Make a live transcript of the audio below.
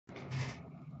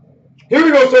Here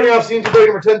we go, starting off scene today,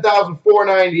 number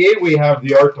 10,498. We have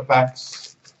the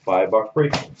Artifacts $5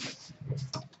 break.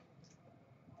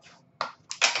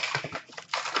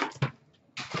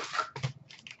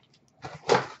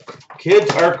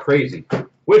 Kids are crazy.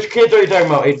 Which kids are you talking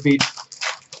about? 8 feet.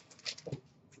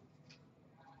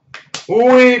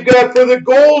 We've got for the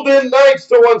Golden Knights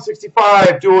to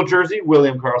 165 dual jersey,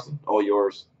 William Karlsson. All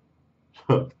yours.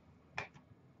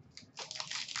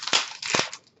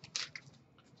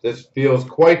 This feels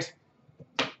quite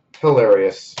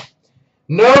hilarious.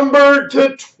 Number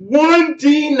to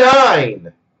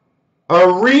 29.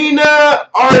 Arena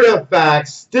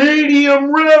Artifacts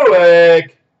Stadium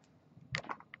Relic.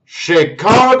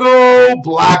 Chicago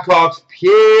Blackhawks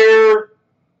Pierre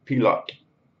Pilote.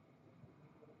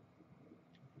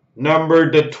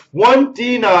 Number to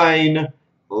 29.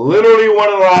 Literally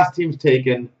one of the last teams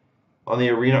taken on the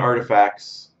Arena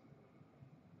Artifacts.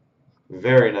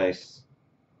 Very nice.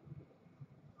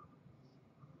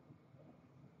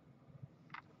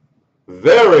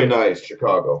 Very nice,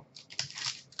 Chicago.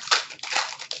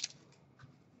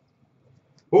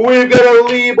 We've got a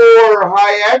Libor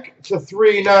Hayek to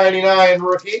 399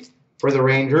 rookie for the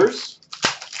Rangers.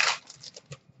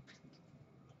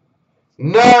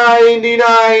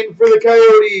 99 for the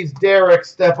Coyotes, Derek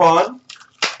Stepan.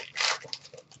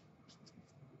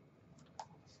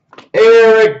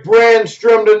 Eric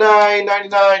Brandstrom to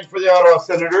 999 for the Ottawa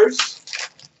Senators.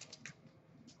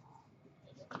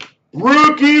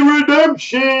 Rookie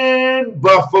Redemption,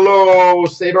 Buffalo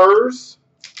Sabres.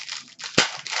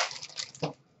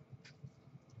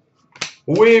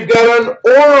 We've got an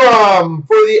Aurum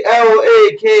for the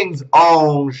LA Kings,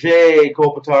 Anze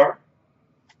Kopitar.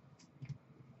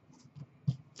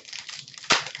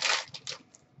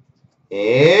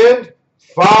 And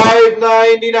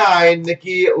 $5.99,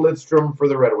 Nikki Lidstrom for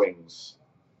the Red Wings.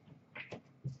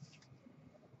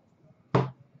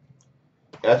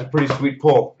 That's a pretty sweet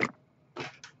pull.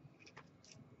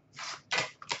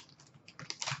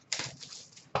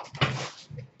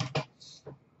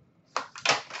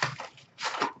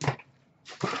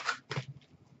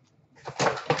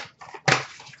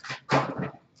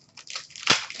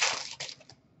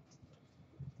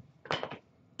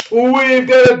 We've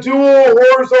got a dual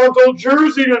horizontal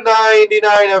jersey to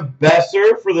 99 of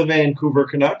Besser for the Vancouver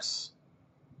Canucks.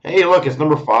 Hey, look, it's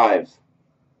number 5.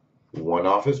 One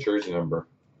off his jersey number.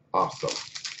 Awesome.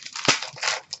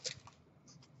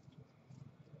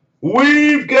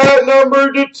 We've got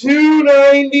number to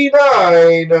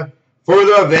 299 for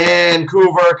the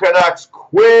Vancouver Canucks,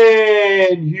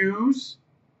 Quinn Hughes.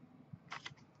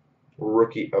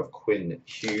 Rookie of Quinn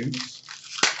Hughes.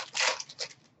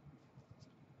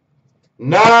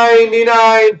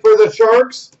 99 for the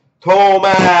Sharks,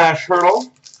 Tomas Hertl.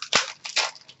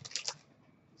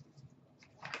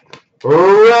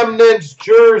 Remnants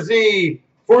jersey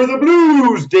for the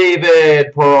Blues,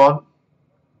 David Perron.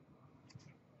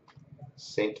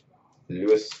 St.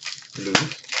 Louis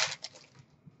Blues.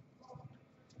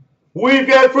 We've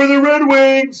got for the Red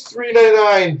Wings,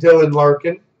 $3.99, Dylan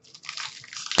Larkin.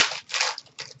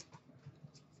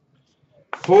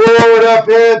 Florida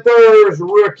Panthers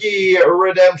rookie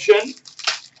redemption.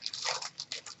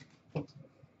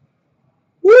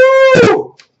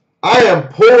 Woo! I am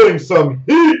pulling some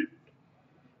heat.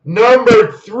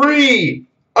 Number 3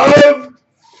 of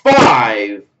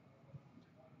 5.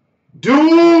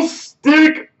 Dual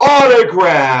stick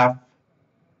autograph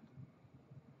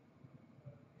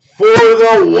for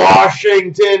the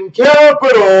Washington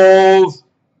Capitals,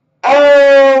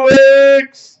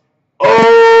 Alex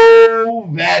Ovechkin.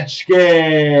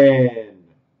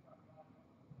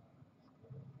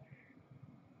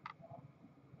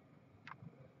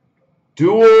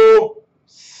 Dual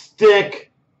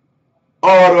stick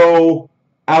auto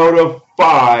out of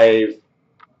 5.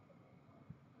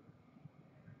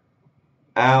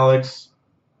 Alex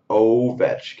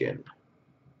Ovechkin.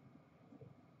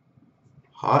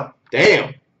 Hot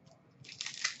damn.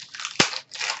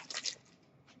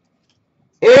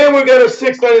 And we got a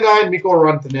 $6.99 Mikko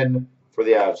Rantanen for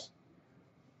the Avs.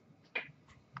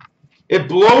 It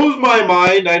blows my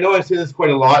mind, I know I say this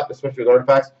quite a lot, especially with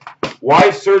Artifacts,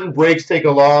 why certain breaks take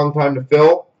a long time to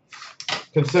fill,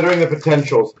 considering the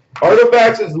potentials.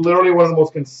 Artifacts is literally one of the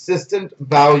most consistent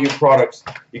value products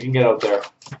you can get out there.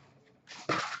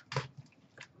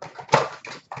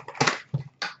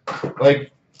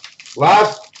 Like,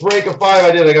 last break of 5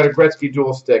 I did, I got a Gretzky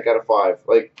dual stick out of 5.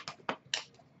 Like,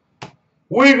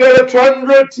 we've got a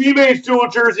Tundra Teammates dual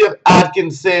jersey of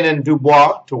Atkinson and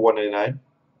Dubois to 199.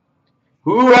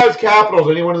 Who has Capitals?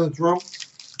 Anyone in this room?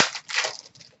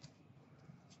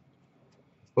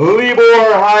 Libor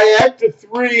Hayek to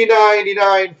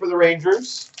 $3.99 for the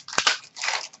Rangers.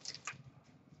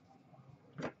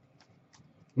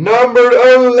 Numbered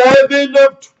 11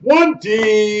 of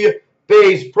 20.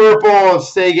 Base purple of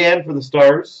Sagan for the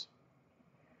Stars.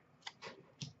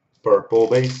 Purple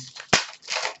base.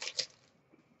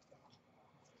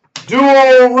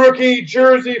 Dual rookie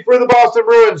jersey for the Boston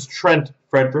Bruins, Trent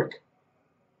Frederick.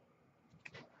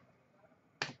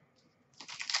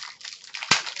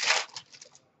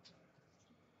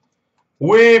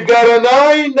 We've got a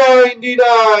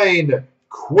 $9.99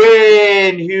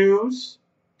 Quinn Hughes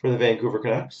for the Vancouver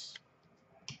Canucks.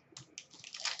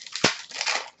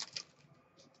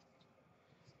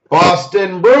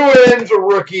 Boston Bruins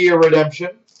rookie redemption.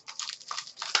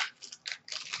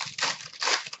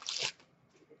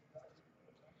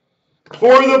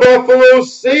 For the Buffalo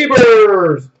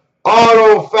Sabres,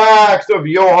 auto facts of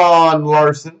Johan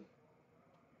Larsson.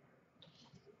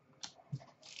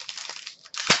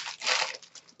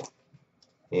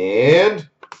 And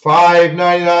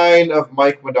 $5.99 of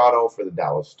Mike Modano for the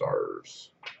Dallas Stars.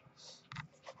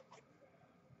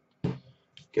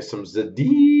 Get some Zadina.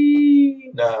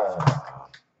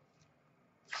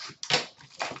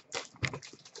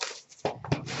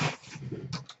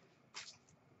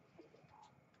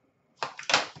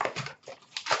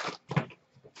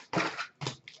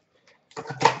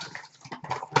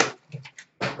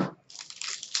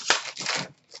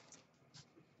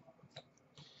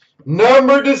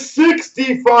 Number to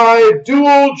 65,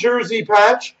 dual jersey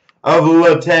patch of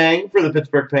Letang for the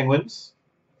Pittsburgh Penguins.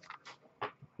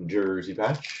 Jersey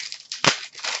patch.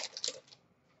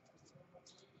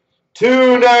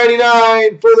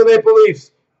 $2.99 for the Maple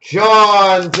Leafs,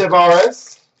 John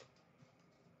Tavares.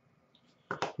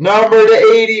 Number to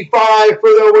 85 for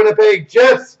the Winnipeg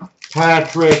Jets,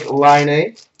 Patrick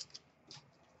Laine.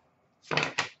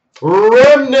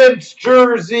 Remnants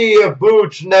jersey of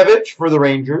Buchnevich for the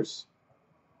Rangers.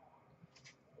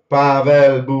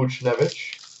 Pavel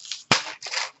Buchnevich.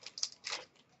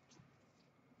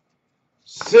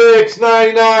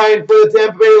 $6.99 for the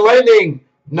Tampa Bay Lightning,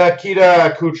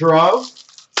 Nikita Kucherov.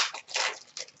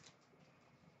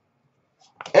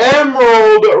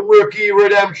 Emerald rookie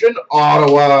redemption,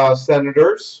 Ottawa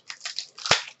Senators.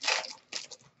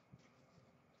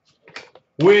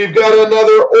 We've got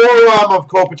another Oram of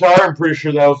Kopitar. I'm pretty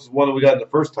sure that was one that we got in the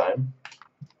first time.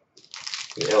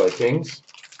 The LA Kings.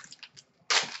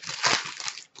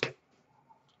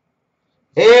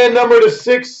 And number to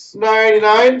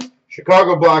 6.99,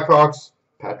 Chicago Blackhawks,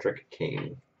 Patrick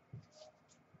Kane.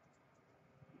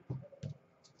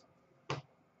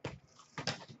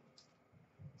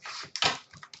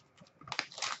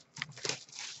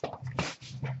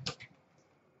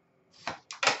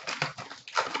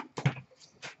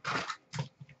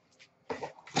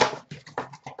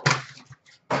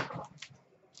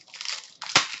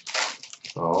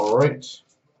 All right.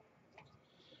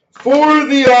 For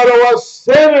the Ottawa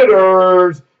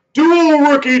Senators, dual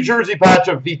rookie jersey patch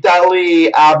of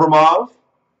Vitaly Abramov.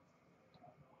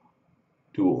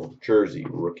 Dual jersey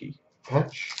rookie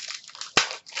patch.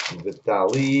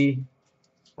 Vitaly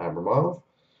Abramov.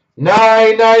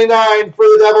 $9.99 for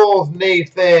the Devils,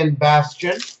 Nathan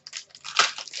Bastian.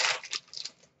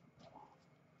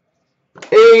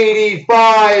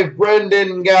 $85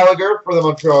 Brendan Gallagher for the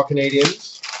Montreal Canadiens.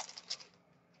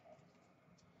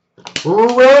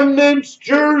 Remnants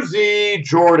jersey,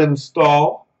 Jordan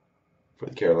Staal for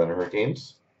the Carolina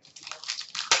Hurricanes.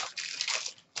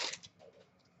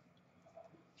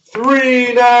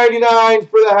 $3.99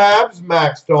 for the Habs,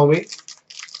 Max Domi.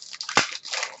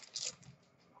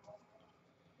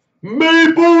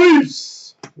 Maple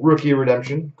Leafs rookie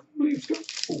redemption. Leafs go.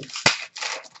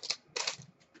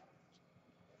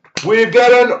 We've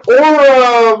got an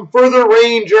Oram for the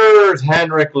Rangers,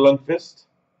 Henrik Lundqvist.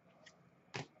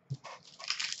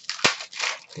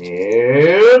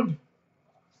 And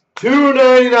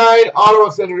 $2.99 Ottawa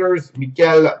Senators,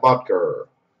 Mikael Bottker.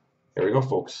 Here we go,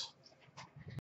 folks.